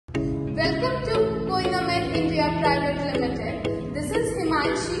Welcome to Koinamed India Private Limited. This is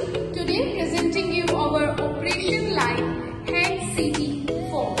Himanshi, today presenting you our operation line HEX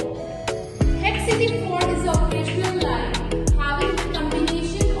CT4. HEX CT4 is an operational line having a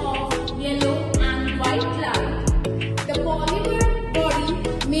combination of yellow and white light. The polymer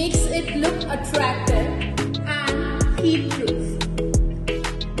body makes it look attractive and heat-proof.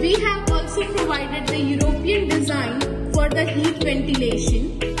 We have also provided the European design for the heat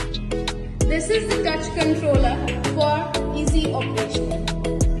ventilation. This is the touch controller for easy operation.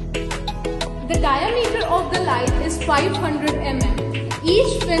 The diameter of the light is 500 mm.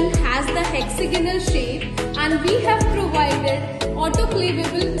 Each fin has the hexagonal shape and we have provided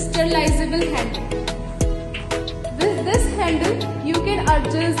autoclavable sterilizable handle. With this handle you can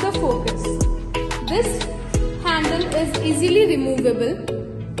adjust the focus. This handle is easily removable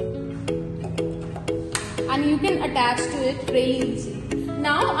and you can attach to it very easily.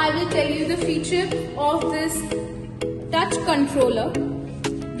 Now I will tell you the feature of this touch controller.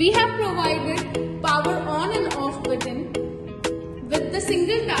 We have provided power on and off button. With the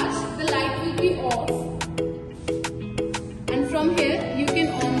single touch, the light will be off. And from here, you can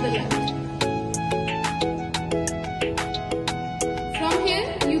on the light. From here,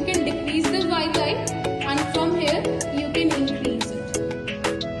 you can decrease the white light and from here, you can increase it.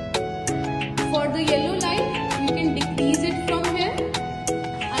 For the yellow light, you can decrease it from here.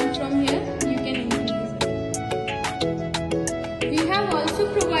 From here you can increase it. We have also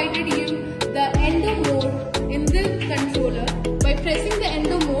provided you the endo mode in the controller. By pressing the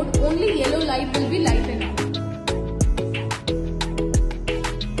endo mode, only yellow light will be lightened up.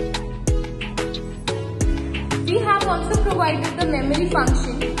 We have also provided the memory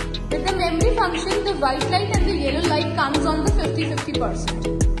function. With the memory function, the white light and the yellow light comes on the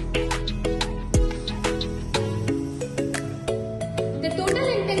 50-50%. The total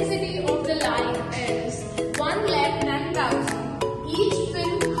intensity of the light is 1,10,000, each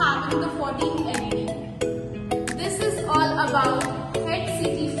fin having the 14 LED. This is all about HEX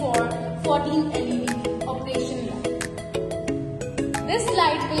CT4 14 LED operation light. This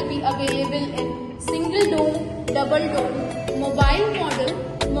light will be available in single dome, double dome, mobile model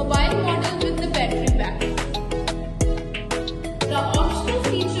with the battery backup. The optional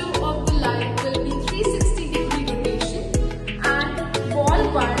feature of the light will be 360-degree rotation and wall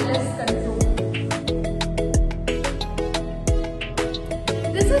wireless control.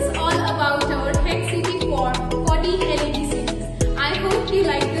 This is all about our HEX CT